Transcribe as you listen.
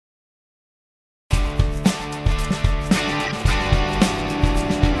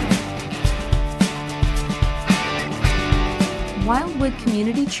Wildwood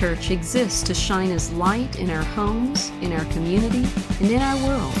Community Church exists to shine as light in our homes, in our community, and in our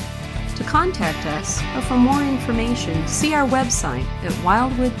world. To contact us or for more information, see our website at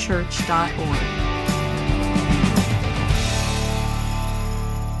wildwoodchurch.org.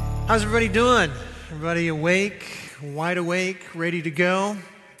 How's everybody doing? Everybody awake, wide awake, ready to go?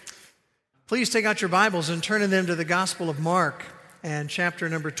 Please take out your Bibles and turn in them to the Gospel of Mark and chapter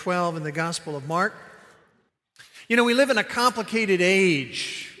number 12 in the Gospel of Mark. You know, we live in a complicated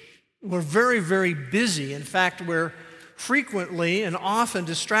age. We're very, very busy. In fact, we're frequently and often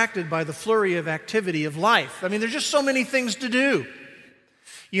distracted by the flurry of activity of life. I mean, there's just so many things to do.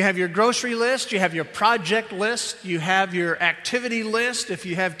 You have your grocery list, you have your project list, you have your activity list. If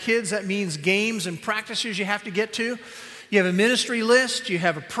you have kids, that means games and practices you have to get to. You have a ministry list, you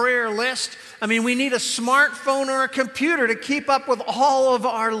have a prayer list. I mean, we need a smartphone or a computer to keep up with all of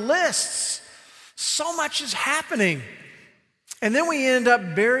our lists. So much is happening. And then we end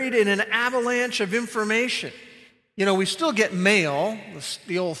up buried in an avalanche of information. You know, we still get mail,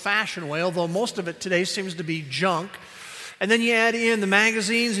 the old-fashioned way, although most of it today seems to be junk. And then you add in the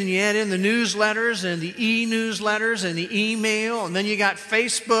magazines, and you add in the newsletters, and the e-newsletters, and the email, and then you got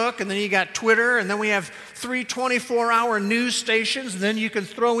Facebook, and then you got Twitter, and then we have 3 24-hour news stations, and then you can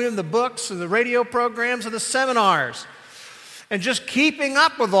throw in the books, and the radio programs, and the seminars. And just keeping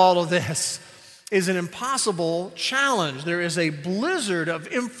up with all of this is an impossible challenge. There is a blizzard of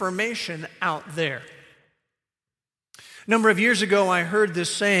information out there. A number of years ago, I heard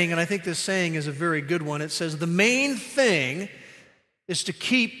this saying, and I think this saying is a very good one. It says, the main thing is to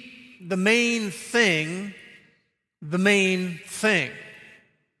keep the main thing the main thing.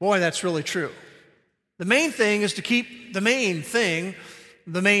 Boy, that's really true. The main thing is to keep the main thing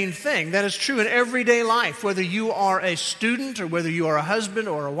the main thing. That is true in everyday life, whether you are a student or whether you are a husband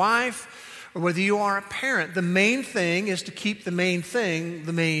or a wife, or whether you are a parent. The main thing is to keep the main thing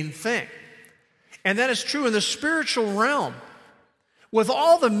the main thing. And that is true in the spiritual realm. With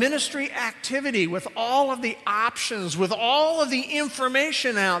all the ministry activity, with all of the options, with all of the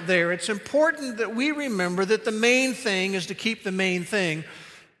information out there, it's important that we remember that the main thing is to keep the main thing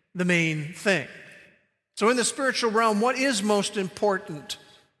the main thing. So in the spiritual realm, what is most important?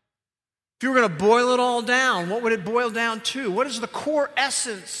 If you were going to boil it all down, what would it boil down to? What is the core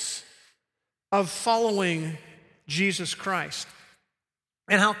essence of following Jesus Christ?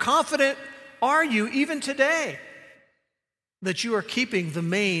 And how confident are you even today that you are keeping the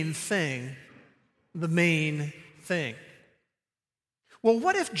main thing the main thing? Well,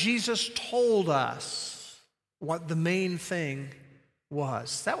 what if Jesus told us what the main thing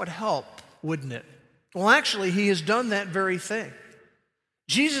was? That would help, wouldn't it? Well, actually, he has done that very thing.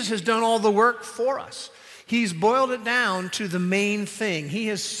 Jesus has done all the work for us. He's boiled it down to the main thing. He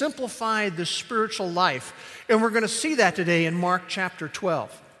has simplified the spiritual life. And we're going to see that today in Mark chapter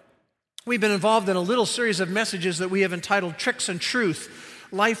 12. We've been involved in a little series of messages that we have entitled Tricks and Truth,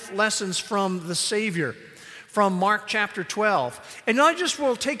 Life Lessons from the Savior, from Mark chapter 12. And I just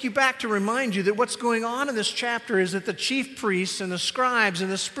will take you back to remind you that what's going on in this chapter is that the chief priests and the scribes and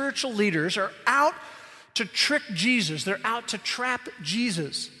the spiritual leaders are out to trick Jesus. They're out to trap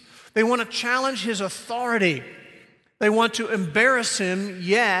Jesus. They want to challenge his authority. They want to embarrass him,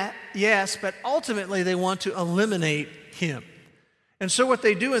 yes, but ultimately they want to eliminate him. And so what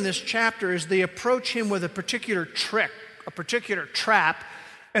they do in this chapter is they approach him with a particular trick, a particular trap,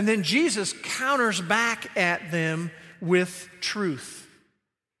 and then Jesus counters back at them with truth.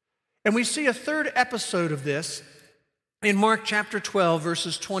 And we see a third episode of this in Mark chapter 12,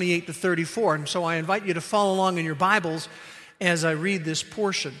 verses 28 to 34. And so I invite you to follow along in your Bibles as I read this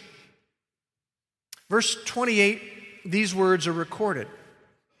portion. Verse 28, these words are recorded.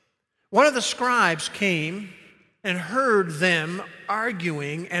 One of the scribes came and heard them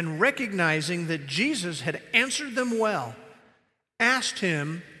arguing, and recognizing that Jesus had answered them well, asked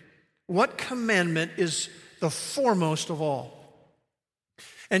him, what commandment is the foremost of all?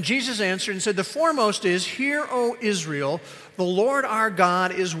 And Jesus answered and said, the foremost is, hear, O Israel, the Lord our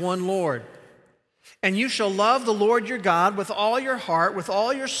God is one Lord. And you shall love the Lord your God with all your heart, with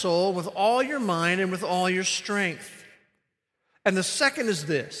all your soul, with all your mind, and with all your strength. And the second is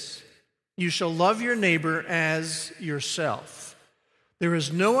this, you shall love your neighbor as yourself. There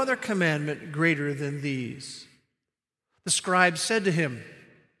is no other commandment greater than these. The scribe said to him,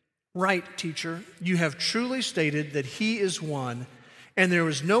 right, teacher, you have truly stated that he is one, and there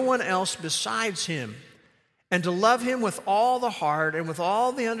is no one else besides him. And to love him with all the heart and with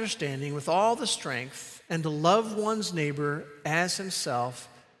all the understanding, with all the strength, and to love one's neighbor as himself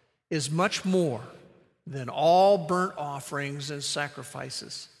is much more than all burnt offerings and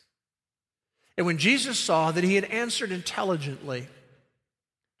sacrifices. And when Jesus saw that he had answered intelligently,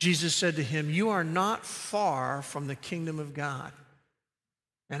 Jesus said to him, "You are not far from the kingdom of God."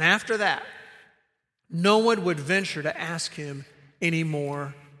 And after that, no one would venture to ask him any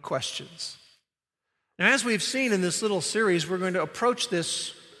more questions. Now, as we've seen in this little series, we're going to approach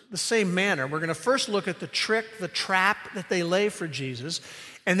this the same manner. We're going to first look at the trick, the trap that they lay for Jesus,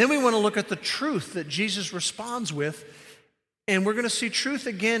 and then we want to look at the truth that Jesus responds with. And we're going to see truth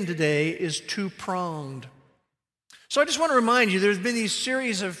again today is two-pronged. So I just want to remind you, there's been these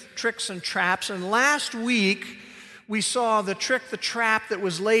series of tricks and traps, and last week we saw the trick, the trap that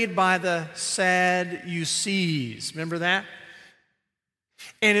was laid by the Sadducees. Remember that?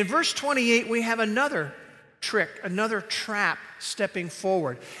 And in verse 28, we have another trick, another trap stepping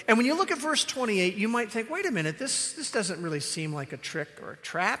forward. And when you look at verse 28, you might think, wait a minute, this doesn't really seem like a trick or a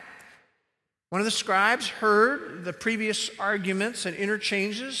trap. One of the scribes heard the previous arguments and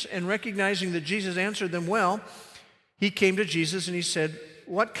interchanges, and recognizing that Jesus answered them well, he came to Jesus and he said,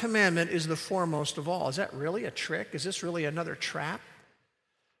 "What commandment is the foremost of all?" Is that really a trick? Is this really another trap?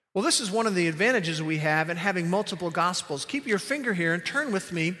 Well, this is one of the advantages we have in having multiple gospels. Keep your finger here and turn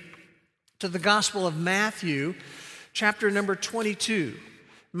with me to the Gospel of Matthew, chapter number 22.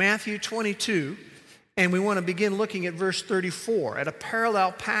 Matthew 22, and we want to begin looking at verse 34, at a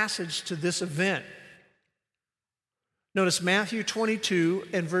parallel passage to this event. Notice Matthew 22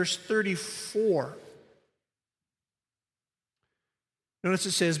 and verse 34. Notice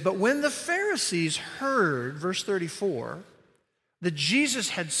it says, "But when the Pharisees heard," verse 34, "that Jesus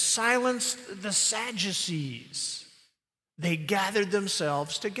had silenced the Sadducees, they gathered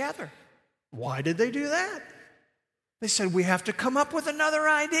themselves together." Why did they do that? They said, we have to come up with another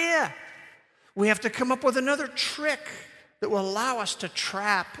idea. We have to come up with another trick that will allow us to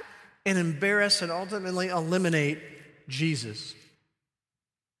trap and embarrass and ultimately eliminate Jesus.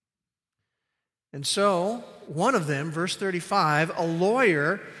 And so, one of them, verse 35, a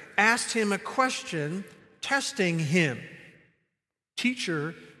lawyer asked him a question, testing him.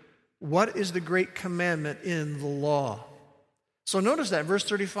 "Teacher, what is the great commandment in the law?" So notice that, verse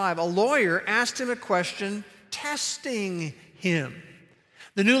 35, a lawyer asked him a question, testing him.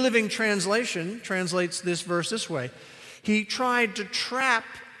 The New Living Translation translates this verse this way: he tried to trap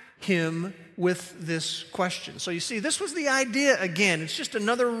him with this question. So you see, this was the idea again. It's just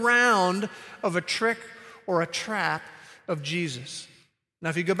another round of a trick or a trap of Jesus. Now,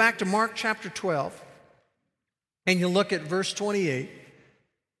 if you go back to Mark chapter 12 and you look at verse 28,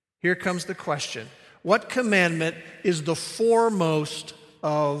 here comes the question. What commandment is the foremost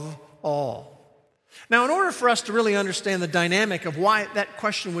of all? Now, in order for us to really understand the dynamic of why that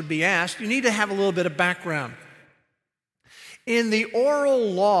question would be asked, you need to have a little bit of background. In the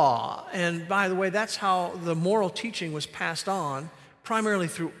oral law, and by the way, that's how the moral teaching was passed on, primarily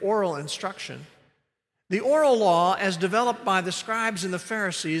through oral instruction. The oral law, as developed by the scribes and the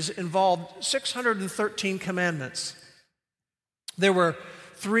Pharisees, involved 613 commandments. There were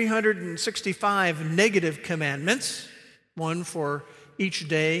 365 negative commandments, one for each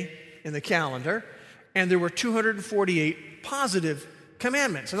day in the calendar, and there were 248 positive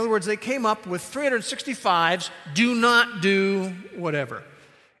commandments. In other words, they came up with 365s, do not do whatever.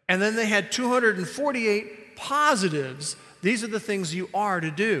 And then they had 248 positives, these are the things you are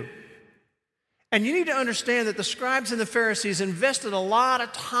to do. And you need to understand that the scribes and the Pharisees invested a lot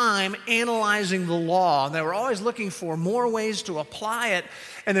of time analyzing the law. They were always looking for more ways to apply it,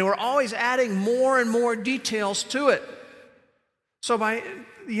 and they were always adding more and more details to it. So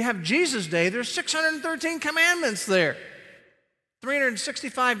you have Jesus' day, there's 613 commandments there.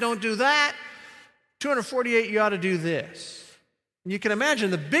 365 don't do that. 248 you ought to do this. And you can imagine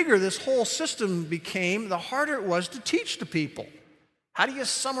the bigger this whole system became, the harder it was to teach to people. How do you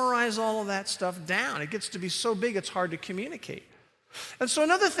summarize all of that stuff down? It gets to be so big it's hard to communicate. And so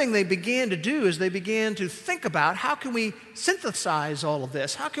another thing they began to do is they began to think about, how can we synthesize all of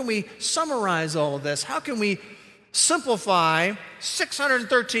this? How can we summarize all of this? How can we simplify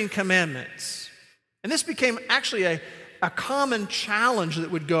 613 commandments? And this became actually a common challenge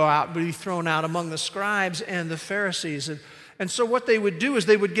that would go out, would be thrown out among the scribes and the Pharisees. And so what they would do is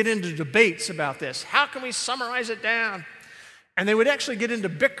they would get into debates about this. How can we summarize it down? And they would actually get into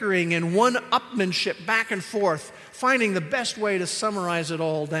bickering and one-upmanship back and forth, finding the best way to summarize it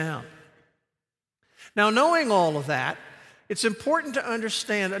all down. Now, knowing all of that, it's important to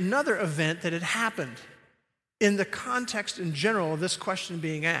understand another event that had happened in the context in general of this question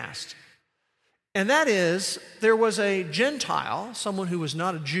being asked. And that is, there was a Gentile, someone who was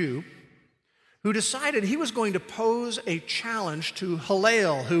not a Jew, who decided he was going to pose a challenge to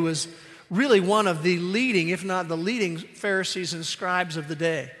Hillel, who was really one of the leading, if not the leading, Pharisees and scribes of the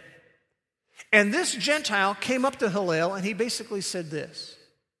day. And this Gentile came up to Hillel and he basically said this: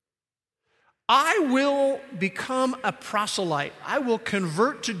 I will become a proselyte. I will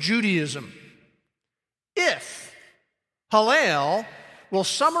convert to Judaism if Hillel will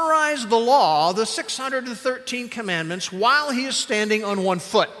summarize the law, the 613 commandments, while he is standing on one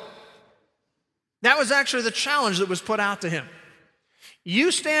foot. That was actually the challenge that was put out to him.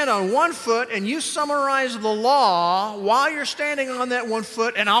 You stand on one foot and you summarize the law while you're standing on that one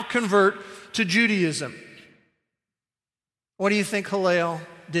foot, and I'll convert to Judaism. What do you think Hillel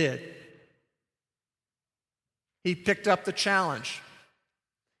did? He picked up the challenge.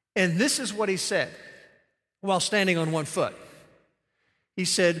 And this is what he said while standing on one foot. He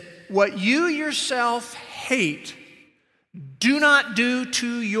said, "What you yourself hate, do not do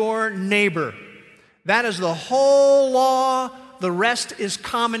to your neighbor." That is the whole law. The rest is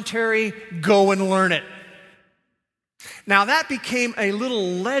commentary. Go and learn it. Now that became a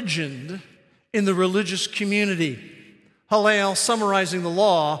little legend in the religious community. Hillel summarizing the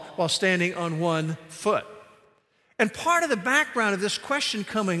law while standing on one foot. And part of the background of this question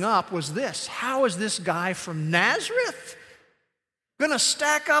coming up was this: how is this guy from Nazareth going to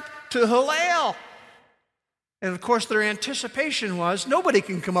stack up to Hillel? And of course, their anticipation was nobody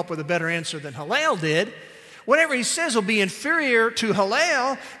can come up with a better answer than Hillel did. Whatever he says will be inferior to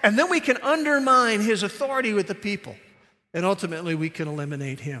Hillel, and then we can undermine his authority with the people. And ultimately, we can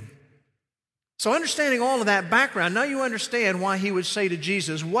eliminate him. So understanding all of that background, now you understand why he would say to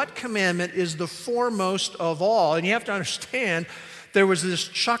Jesus, what commandment is the foremost of all? And you have to understand there was this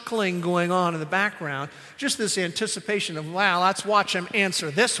chuckling going on in the background, just this anticipation of, wow, let's watch him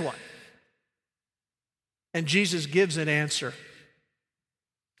answer this one. And Jesus gives an answer.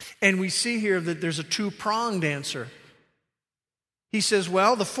 And we see here that there's a two-pronged answer. He says,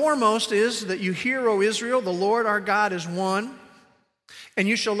 well, the foremost is that you hear, O Israel, the Lord our God is one. And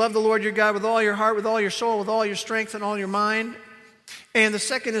you shall love the Lord your God with all your heart, with all your soul, with all your strength, and all your mind. And the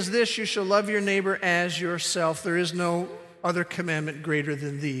second is this: you shall love your neighbor as yourself. There is no other commandment greater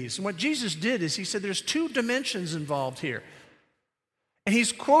than these. And what Jesus did is he said there's two dimensions involved here. And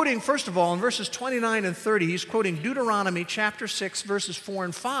he's quoting, first of all, in verses 29 and 30, he's quoting Deuteronomy chapter 6, verses 4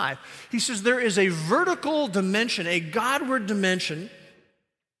 and 5. He says there is a vertical dimension, a Godward dimension.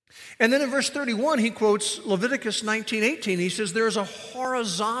 And then in verse 31, he quotes Leviticus 19:18. He says there is a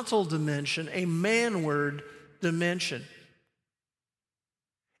horizontal dimension, a manward dimension.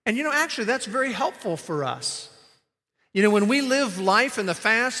 And actually that's very helpful for us. When we live life in the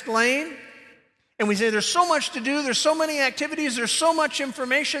fast lane, and we say there's so much to do, there's so many activities, there's so much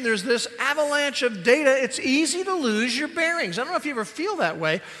information, there's this avalanche of data, it's easy to lose your bearings. I don't know if you ever feel that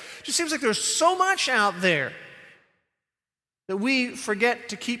way. It just seems like there's so much out there that we forget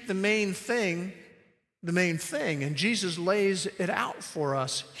to keep the main thing. And Jesus lays it out for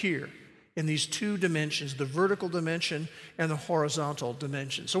us here in these two dimensions, the vertical dimension and the horizontal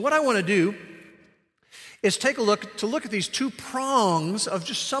dimension. So what I want to do is take a look at these two prongs of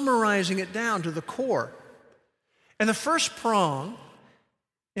just summarizing it down to the core. And the first prong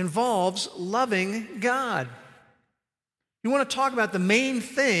involves loving God. You want to talk about the main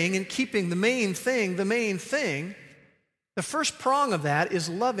thing and keeping the main thing the main thing. The first prong of that is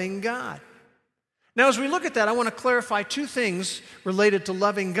loving God. Now, as we look at that, I want to clarify two things related to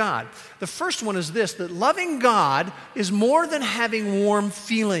loving God. The first one is this: that loving God is more than having warm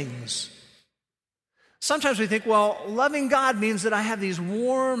feelings. Sometimes we think, well, loving God means that I have these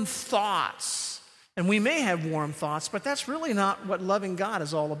warm thoughts. And we may have warm thoughts, but that's really not what loving God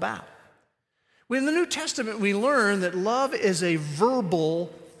is all about. In the New Testament, we learn that love is a verbal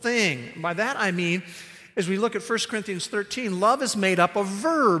thing. By that I mean, as we look at 1 Corinthians 13, love is made up of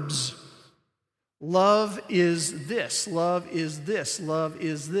verbs. Love is this, love is this, love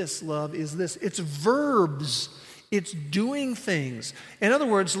is this, love is this. It's verbs. It's doing things. In other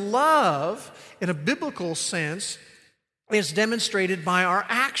words, love, in a biblical sense, is demonstrated by our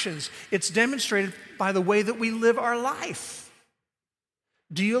actions. It's demonstrated by the way that we live our life.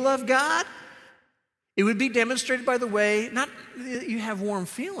 Do you love God? It would be demonstrated by the way, not that you have warm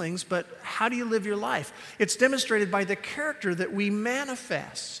feelings, but how do you live your life? It's demonstrated by the character that we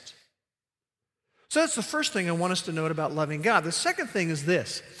manifest. So that's the first thing I want us to note about loving God. The second thing is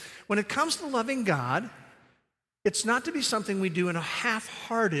this: when it comes to loving God, it's not to be something we do in a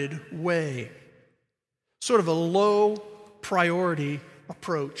half-hearted way, sort of a low priority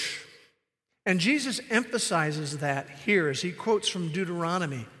approach. And Jesus emphasizes that here as he quotes from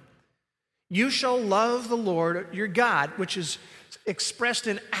Deuteronomy. You shall love the Lord your God, which is expressed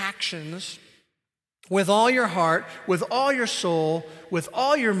in actions, with all your heart, with all your soul, with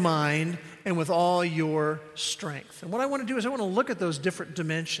all your mind, and with all your strength. And what I want to do is I want to look at those different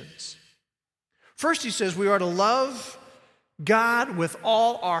dimensions. First, he says we are to love God with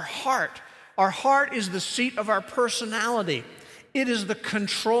all our heart. Our heart is the seat of our personality. It is the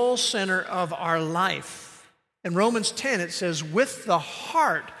control center of our life. In Romans 10, it says, with the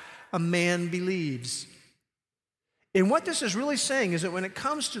heart a man believes. And what this is really saying is that when it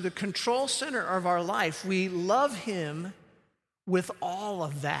comes to the control center of our life, we love him with all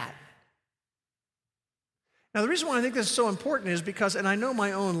of that. Now, the reason why I think this is so important is because, and I know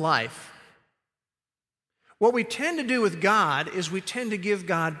my own life, what we tend to do with God is we tend to give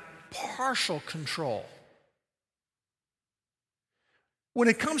God partial control. When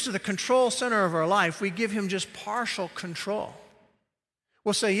it comes to the control center of our life, we give him just partial control.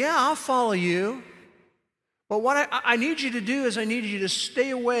 We'll say, yeah, I'll follow you, but what I need you to do is I need you to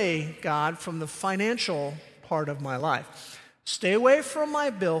stay away, God, from the financial part of my life. Stay away from my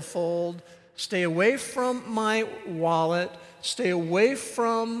billfold, stay away from my wallet, stay away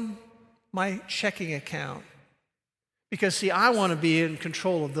from my checking account. Because, see, I want to be in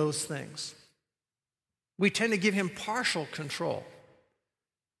control of those things. We tend to give him partial control.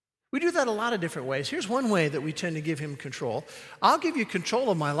 We do that a lot of different ways. Here's one way that we tend to give him control. I'll give you control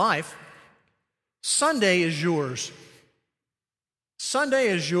of my life. Sunday is yours. Sunday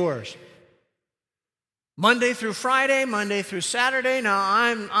is yours. Monday through Friday, Monday through Saturday, now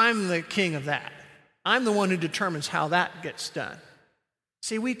I'm the king of that. I'm the one who determines how that gets done.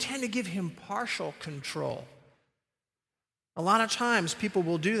 See, we tend to give him partial control. A lot of times people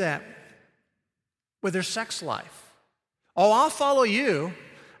will do that with their sex life. Oh, I'll follow you.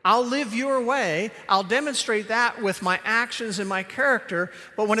 I'll live your way. I'll demonstrate that with my actions and my character.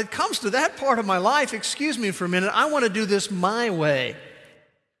 But when it comes to that part of my life, excuse me for a minute, I want to do this my way.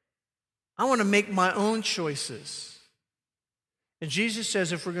 I want to make my own choices. And Jesus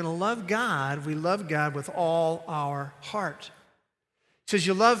says if we're going to love God, we love God with all our heart. He says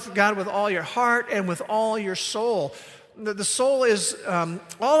you love God with all your heart and with all your soul. The soul is,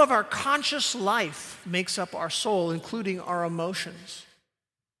 all of our conscious life makes up our soul, including our emotions.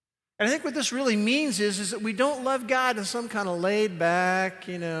 And I think what this really means is that we don't love God in some kind of laid back,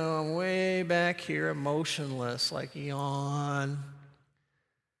 I'm way back here, emotionless, like yawn.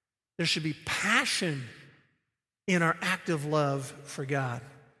 There should be passion in our active love for God.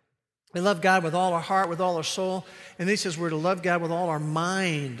 We love God with all our heart, with all our soul. And then he says we're to love God with all our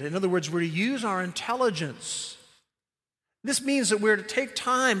mind. In other words, we're to use our intelligence. This means that we're to take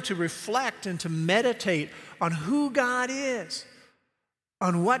time to reflect and to meditate on who God is,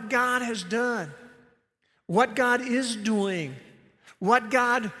 on what God has done, what God is doing, what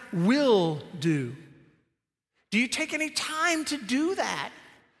God will do. Do you take any time to do that?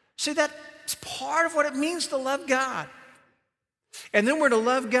 See, that's part of what it means to love God. And then we're to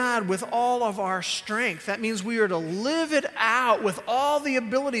love God with all of our strength. That means we are to live it out with all the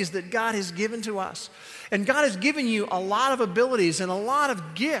abilities that God has given to us. And God has given you a lot of abilities and a lot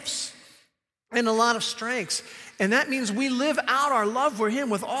of gifts and a lot of strengths. And that means we live out our love for him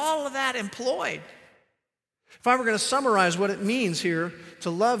with all of that employed. If I were going to summarize what it means here to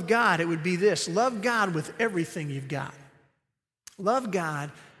love God, it would be this: love God with everything you've got. Love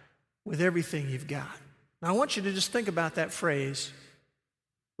God with everything you've got. Now, I want you to just think about that phrase,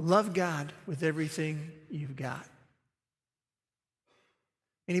 love God with everything you've got.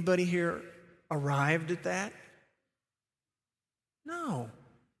 Anybody here arrived at that? No,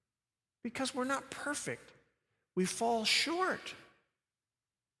 because we're not perfect. We fall short.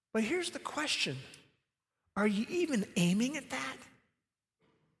 But here's the question: are you even aiming at that?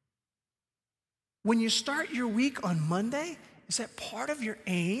 When you start your week on Monday, is that part of your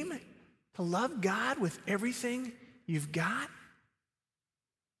aim? To love God with everything you've got?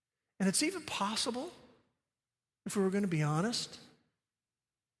 And it's even possible, if we were going to be honest,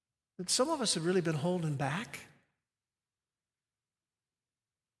 that some of us have really been holding back.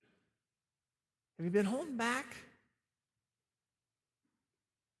 Have you been holding back?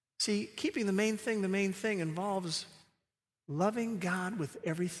 See, keeping the main thing involves loving God with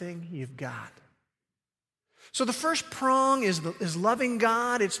everything you've got. So the first prong is loving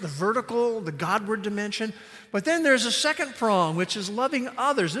God. It's the vertical, the Godward dimension. But then there's a second prong, which is loving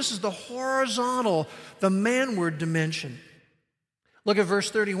others. This is the horizontal, the manward dimension. Look at verse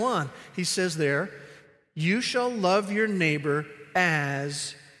 31. He says there, you shall love your neighbor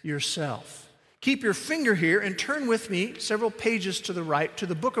as yourself. Keep your finger here and turn with me several pages to the right to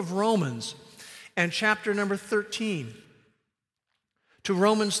the book of Romans and chapter number 13. To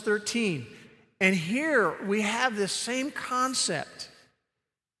Romans 13. And here we have this same concept,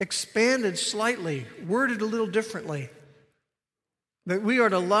 expanded slightly, worded a little differently, that we are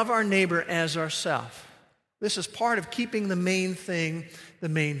to love our neighbor as ourselves. This is part of keeping the main thing the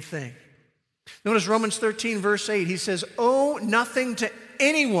main thing. Notice Romans 13, verse 8, he says, owe nothing to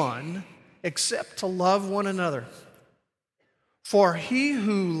anyone except to love one another. For he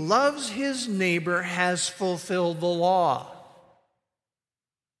who loves his neighbor has fulfilled the law.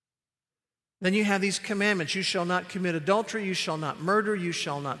 Then you have these commandments. You shall not commit adultery, you shall not murder, you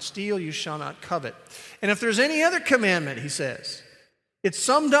shall not steal, you shall not covet. And if there's any other commandment, he says, it's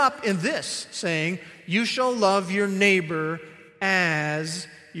summed up in this, saying, you shall love your neighbor as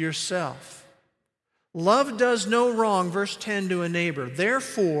yourself. Love does no wrong, verse 10, to a neighbor.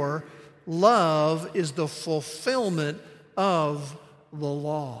 Therefore, love is the fulfillment of the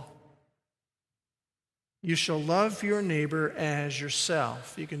law. You shall love your neighbor as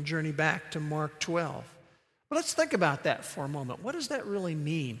yourself. You can journey back to Mark 12. But let's think about that for a moment. What does that really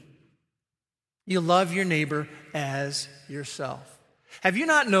mean? You love your neighbor as yourself. Have you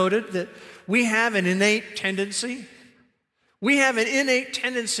not noted that we have an innate tendency? We have an innate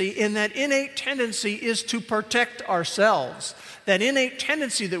tendency, and that innate tendency is to protect ourselves. That innate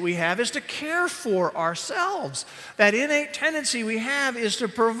tendency that we have is to care for ourselves. That innate tendency we have is to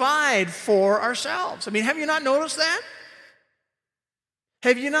provide for ourselves. I mean, have you not noticed that?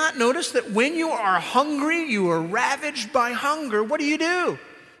 Have you not noticed that when you are hungry, you are ravaged by hunger, what do?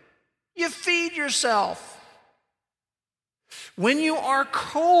 You feed yourself. When you are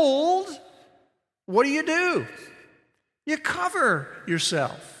cold, what do? You cover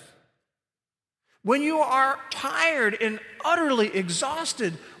yourself. When you are tired and utterly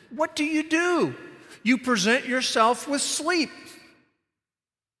exhausted, what do? You present yourself with sleep.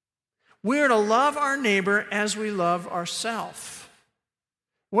 We're to love our neighbor as we love ourselves.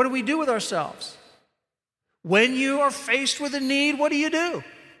 What do we do with ourselves? When you are faced with a need, what do?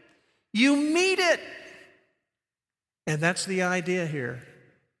 You meet it. And that's the idea here.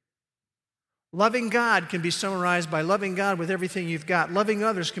 Loving God can be summarized by loving God with everything you've got. Loving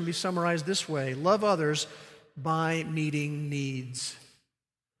others can be summarized this way. Love others by meeting needs.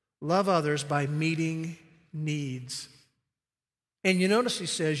 Love others by meeting needs. And you notice he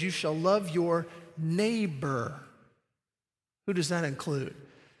says, you shall love your neighbor. Who does that include?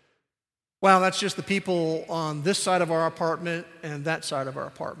 Well, that's just the people on this side of our apartment and that side of our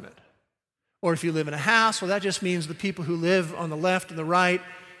apartment. Or if you live in a house, well, that just means the people who live on the left and the right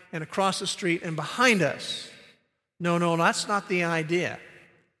and across the street and behind us. No, that's not the idea.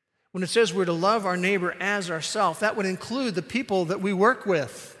 When it says we're to love our neighbor as ourselves, that would include the people that we work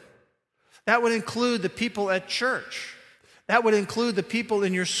with. That would include the people at church. That would include the people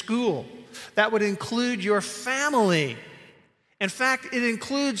in your school. That would include your family. In fact, it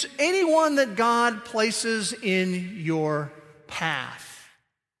includes anyone that God places in your path.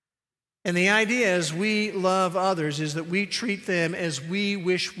 And the idea as we love others is that we treat them as we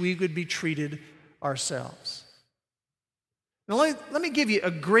wish we could be treated ourselves. Now, let me give you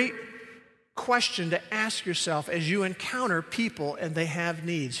a great question to ask yourself as you encounter people and they have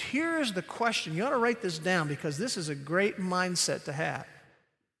needs. Here is the question. You ought to write this down because this is a great mindset to have.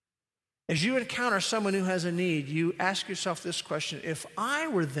 As you encounter someone who has a need, you ask yourself this question: if I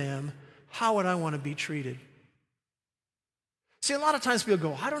were them, how would I want to be treated? See, a lot of times people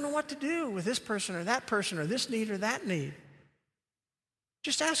go, I don't know what to do with this person or that person or this need or that need.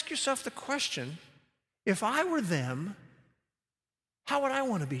 Just ask yourself the question, if I were them, how would I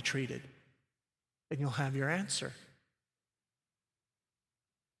want to be treated? And you'll have your answer.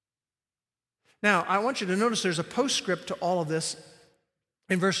 Now, I want you to notice there's a postscript to all of this.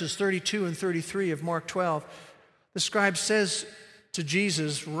 In verses 32 and 33 of Mark 12, the scribe says to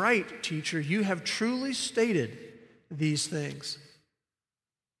Jesus, "Right, teacher, you have truly stated these things."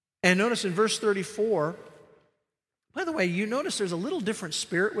 And notice in verse 34, by the way, you notice there's a little different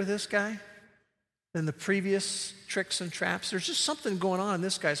spirit with this guy than the previous tricks and traps. There's just something going on in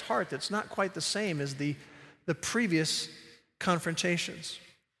this guy's heart that's not quite the same as the previous confrontations.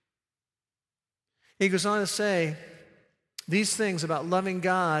 He goes on to say, these things about loving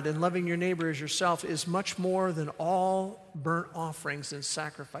God and loving your neighbor as yourself is much more than all burnt offerings and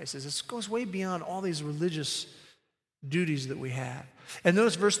sacrifices. It goes way beyond all these religious duties that we have. And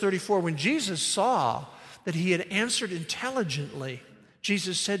notice verse 34, when Jesus saw that he had answered intelligently,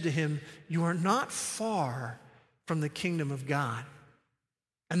 Jesus said to him, "You are not far from the kingdom of God."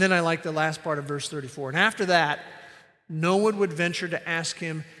 And then I like the last part of verse 34. And after that, no one would venture to ask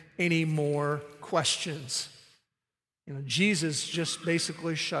him any more questions. Jesus just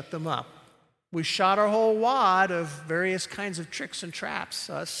basically shut them up. We shot our whole wad of various kinds of tricks and traps.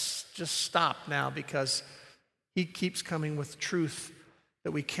 Let's just stop now because he keeps coming with truth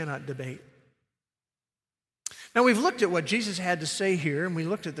that we cannot debate. Now, we've looked at what Jesus had to say here, and we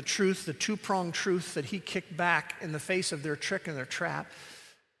looked at the truth, the two-pronged truth that he kicked back in the face of their trick and their trap.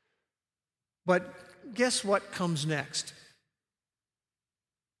 But guess what comes next?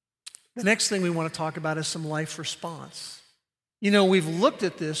 The next thing we want to talk about is some life response. You know, we've looked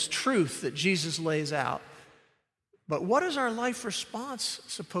at this truth that Jesus lays out, but what is our life response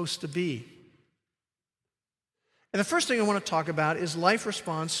supposed to be? And the first thing I want to talk about is life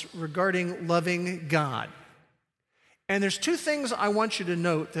response regarding loving God. And there's two things I want you to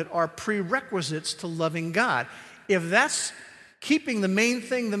note that are prerequisites to loving God. If that's keeping the main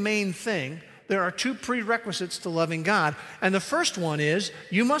thing, there are two prerequisites to loving God. And the first one is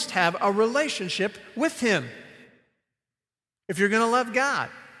you must have a relationship with Him if you're going to love God.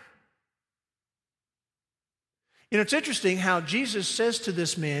 You know, it's interesting how Jesus says to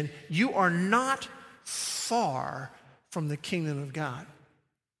this man, you are not far from the kingdom of God.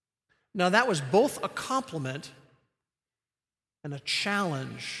 Now, that was both a compliment and a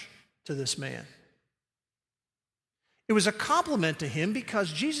challenge to this man. It was a compliment to him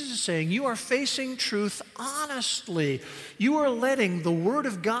because Jesus is saying, you are facing truth honestly. You are letting the Word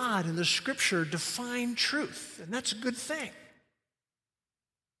of God and the Scripture define truth, and that's a good thing.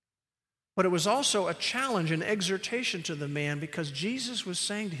 But it was also a challenge, an exhortation to the man because Jesus was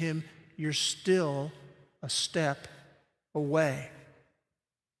saying to him, you're still a step away.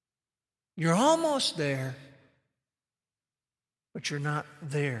 You're almost there, but you're not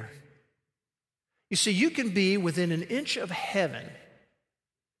there. You see, you can be within an inch of heaven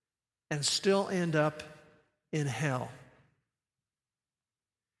and still end up in hell.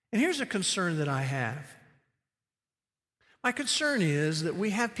 And here's a concern that I have. My concern is that we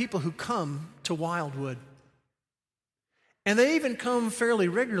have people who come to Wildwood, and they even come fairly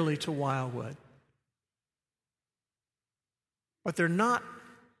regularly to Wildwood, but they're not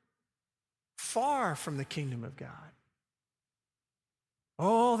far from the kingdom of God.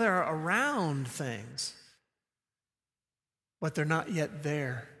 Oh, they're around things, but they're not yet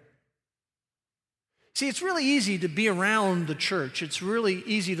there. See, it's really easy to be around the church. It's really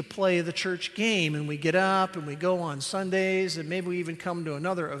easy to play the church game, and we get up and we go on Sundays, and maybe we even come to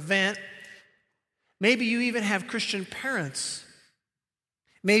another event. Maybe you even have Christian parents.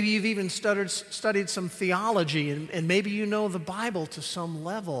 Maybe you've even studied some theology, and maybe you know the Bible to some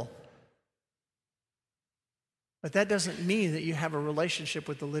level. But that doesn't mean that you have a relationship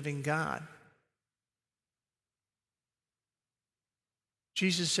with the living God.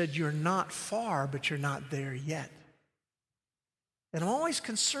 Jesus said, you're not far, but you're not there yet. And I'm always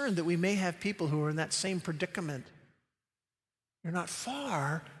concerned that we may have people who are in that same predicament. You're not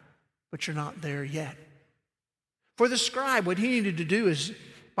far, but you're not there yet. For the scribe, what he needed to do is,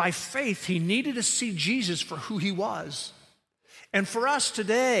 by faith, he needed to see Jesus for who he was. And for us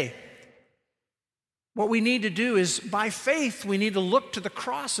today, what we need to do is, by faith, we need to look to the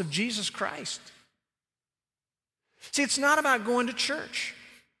cross of Jesus Christ. See, it's not about going to church.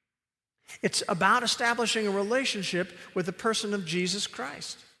 It's about establishing a relationship with the person of Jesus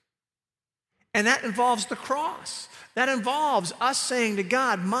Christ. And that involves the cross. That involves us saying to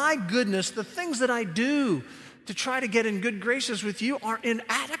God, my goodness, the things that I do to try to get in good graces with you are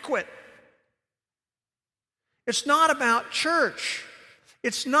inadequate. It's not about church.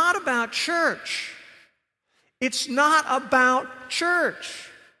 It's not about church. It's not about church.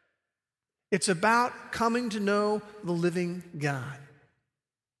 It's about coming to know the living God.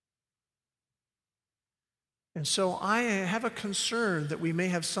 And so I have a concern that we may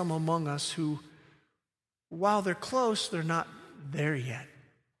have some among us who, while they're close, they're not there yet.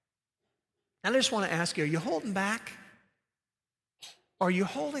 And I just want to ask you, are you holding back? Are you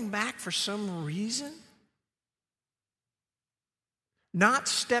holding back for some reason? Not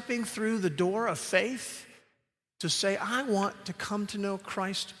stepping through the door of faith to say, I want to come to know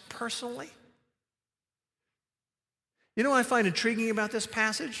Christ personally? You know what I find intriguing about this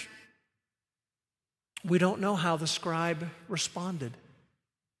passage? We don't know how the scribe responded,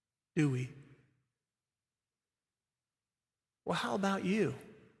 do we? Well, how about you?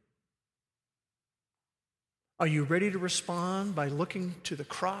 Are you ready to respond by looking to the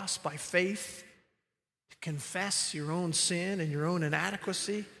cross by faith, to confess your own sin and your own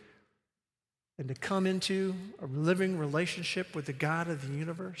inadequacy, and to come into a living relationship with the God of the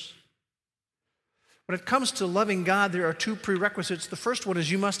universe? When it comes to loving God, there are two prerequisites. The first one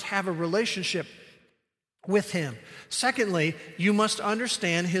is you must have a relationship with Him. Secondly, you must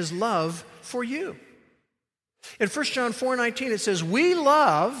understand His love for you. In 1 John 4:19, it says, we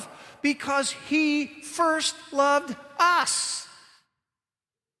love because He first loved us.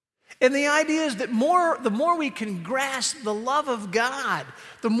 And the idea is that the more we can grasp the love of God,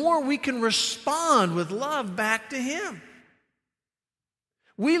 the more we can respond with love back to Him.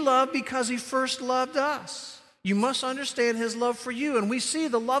 We love because He first loved us. You must understand His love for you. And we see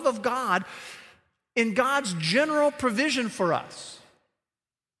the love of God in God's general provision for us.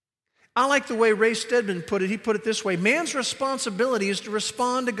 I like the way Ray Stedman put it. He put it this way: man's responsibility is to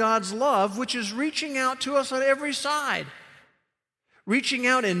respond to God's love, which is reaching out to us on every side. Reaching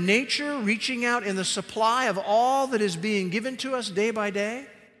out in nature, reaching out in the supply of all that is being given to us day by day.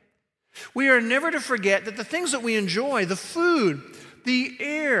 We are never to forget that the things that we enjoy, the food, the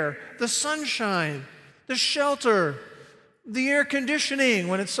air, the sunshine, the shelter, the air conditioning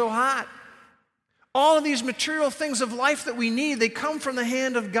when it's so hot, all of these material things of life that we need, they come from the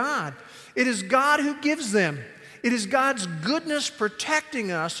hand of God. It is God who gives them. It is God's goodness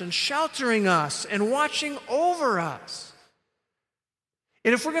protecting us and sheltering us and watching over us.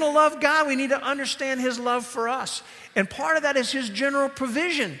 And if we're going to love God, we need to understand His love for us. And part of that is His general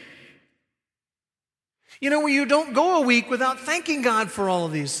provision. You know, where you don't go a week without thanking God for all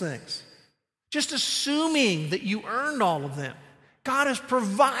of these things, just assuming that you earned all of them. God has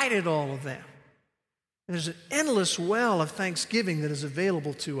provided all of them. And there's an endless well of thanksgiving that is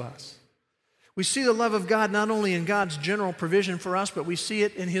available to us. We see the love of God not only in God's general provision for us, but we see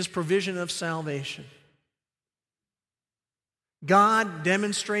it in His provision of salvation. God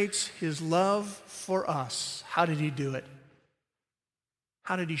demonstrates His love for us. How did He do it?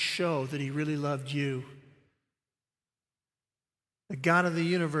 How did He show that He really loved you? The God of the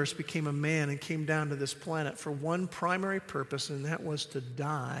universe became a man and came down to this planet for one primary purpose, and that was to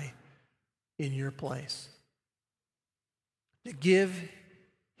die in your place. To give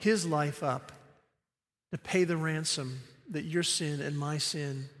His life up, to pay the ransom that your sin and my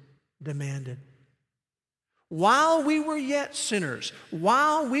sin demanded. While we were yet sinners,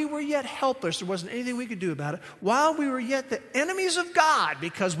 while we were yet helpless, there wasn't anything we could do about it, while we were yet the enemies of God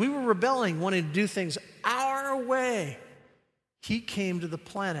because we were rebelling, wanting to do things our way, He came to the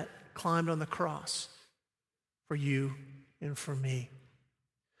planet, climbed on the cross for you and for me.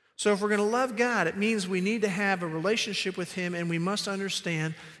 So if we're going to love God, it means we need to have a relationship with Him, and we must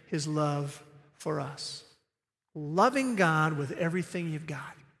understand His love for us. Loving God with everything you've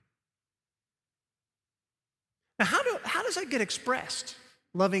got. Now, how does that get expressed?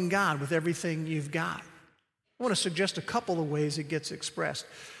 Loving God with everything you've got. I want to suggest a couple of ways it gets expressed.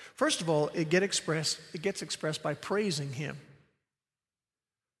 First of all, it gets expressed by praising Him,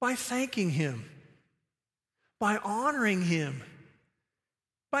 by thanking Him, by honoring Him,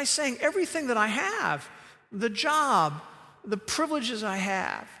 by saying everything that I have, the job, the privileges I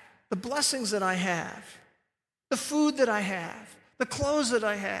have, the blessings that I have, the food that I have, the clothes that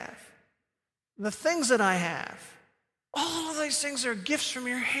I have, the things that I have, all of these things are gifts from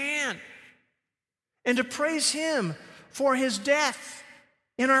your hand. And to praise Him for His death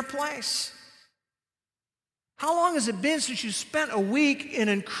in our place. How long has it been since you spent a week in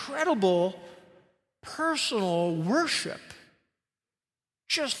incredible personal worship,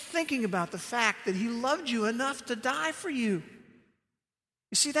 just thinking about the fact that He loved you enough to die for you?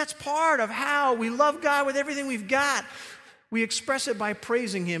 You see, that's part of how we love God with everything we've got. We express it by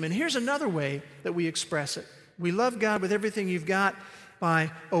praising Him. And here's another way that we express it. We love God with everything you've got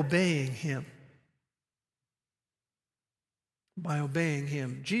by obeying Him. By obeying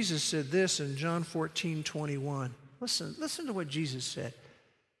Him. Jesus said this in John 14:21. Listen to what Jesus said.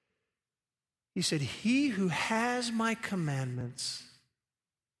 He said, "He who has my commandments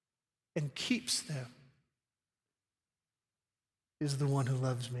and keeps them is the one who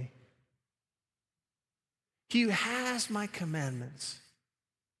loves me." He who has my commandments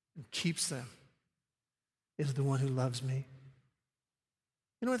and keeps them is the one who loves me.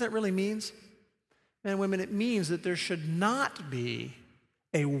 You know what that really means? Men and women, it means that there should not be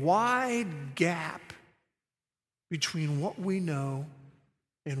a wide gap between what we know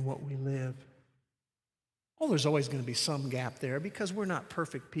and what we live. Oh, there's always going to be some gap there because we're not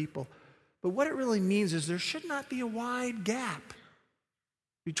perfect people. But what it really means is there should not be a wide gap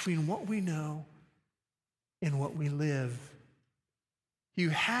between what we know and what we live. He who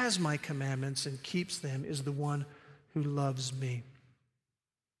has my commandments and keeps them is the one who loves me.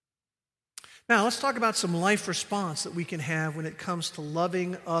 Now, let's talk about some life response that we can have when it comes to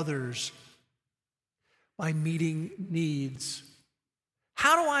loving others by meeting needs.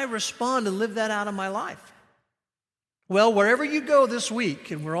 How do I respond and live that out in my life? Well, wherever you go this week,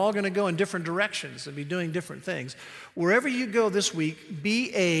 and we're all going to go in different directions and be doing different things, wherever you go this week,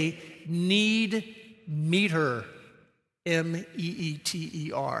 be a need meter.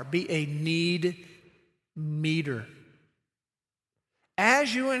 M-E-E-T-E-R. Be a need meter.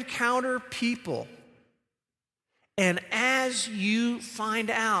 As you encounter people and as you find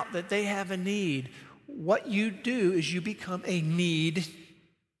out that they have a need, what you do is you become a need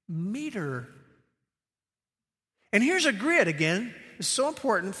meter. And here's a grid again. It's so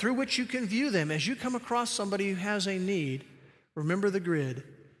important through which you can view them. As you come across somebody who has a need, remember the grid.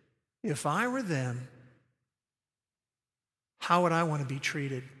 If I were them, how would I want to be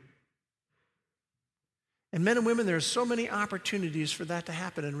treated? And men and women, there's so many opportunities for that to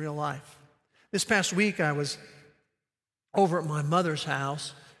happen in real life. This past week, I was over at my mother's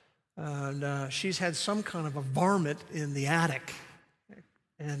house, and she's had some kind of a varmint in the attic.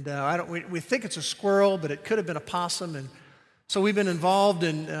 And we think it's a squirrel, but it could have been a possum. And so we've been involved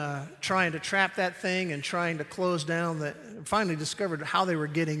in trying to trap that thing and trying to close down finally discovered how they were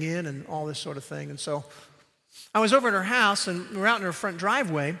getting in and all this sort of thing. And so I was over at her house, and we were out in her front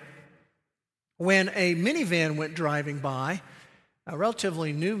driveway when a minivan went driving by, a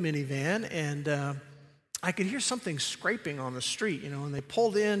relatively new minivan, and I could hear something scraping on the street, and they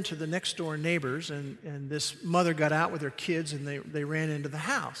pulled in to the next door neighbors, and this mother got out with her kids, and they ran into the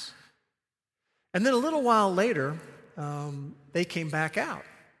house. And then a little while later, they came back out,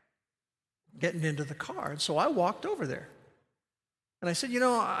 getting into the car. And so I walked over there. And I said,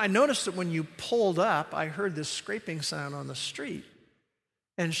 I noticed that when you pulled up, I heard this scraping sound on the street.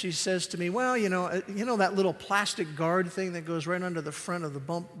 And she says to me, well, that little plastic guard thing that goes right under the front of the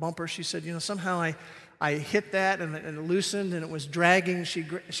bumper, she said, somehow I hit that and it loosened and it was dragging. She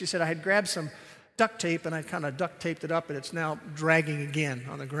said I had grabbed some duct tape and I kind of duct taped it up and it's now dragging again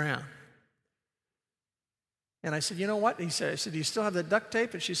on the ground. And I said, you know what? I said, do you still have the duct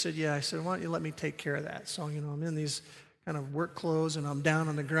tape? And she said, yeah. I said, why don't you let me take care of that? So, I'm in these kind of work clothes and I'm down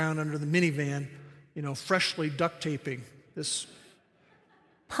on the ground under the minivan, freshly duct taping this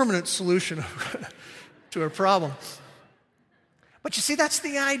permanent solution to a problem. But you see, that's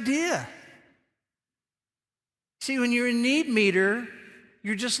the idea. See, when you're a need meter,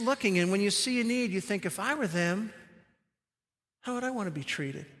 you're just looking, and when you see a need, you think, if I were them, how would I want to be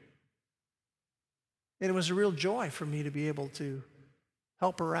treated? And it was a real joy for me to be able to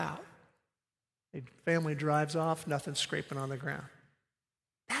help her out. The family drives off, nothing scraping on the ground.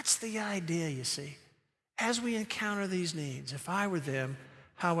 That's the idea, you see. As we encounter these needs, if I were them,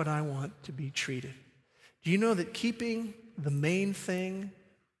 how would I want to be treated? Do you know that keeping the main thing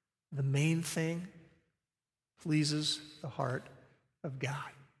pleases the heart of God?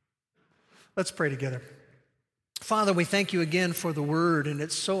 Let's pray together. Father, we thank you again for the word, and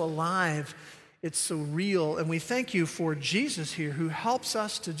it's so alive, it's so real, and we thank you for Jesus here who helps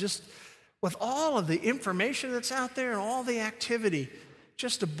us to just, with all of the information that's out there and all the activity,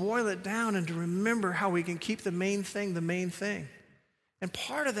 just to boil it down and to remember how we can keep the main thing. And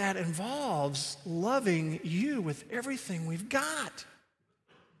part of that involves loving you with everything we've got.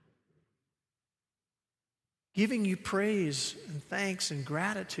 Giving you praise and thanks and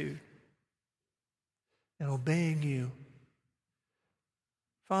gratitude and obeying you.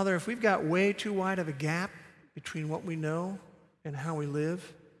 Father, if we've got way too wide of a gap between what we know and how we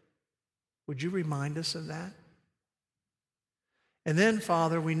live, would you remind us of that? And then,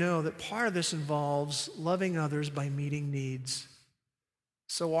 Father, we know that part of this involves loving others by meeting needs.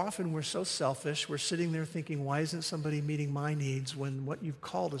 So often we're so selfish, we're sitting there thinking, why isn't somebody meeting my needs, when what you've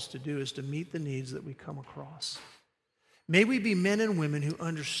called us to do is to meet the needs that we come across. May we be men and women who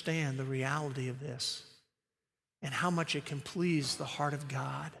understand the reality of this and how much it can please the heart of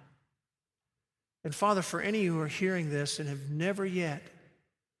God. And Father, for any who are hearing this and have never yet,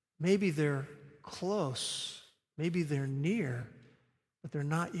 maybe they're close, maybe they're near, but they're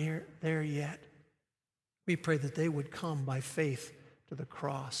not there yet, we pray that they would come by faith to the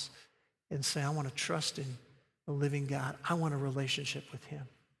cross and say, I want to trust in the living God. I want a relationship with him.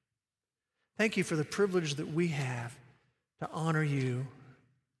 Thank you for the privilege that we have to honor you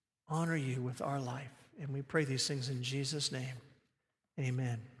with our life. And we pray these things in Jesus' name.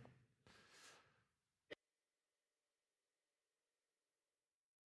 Amen.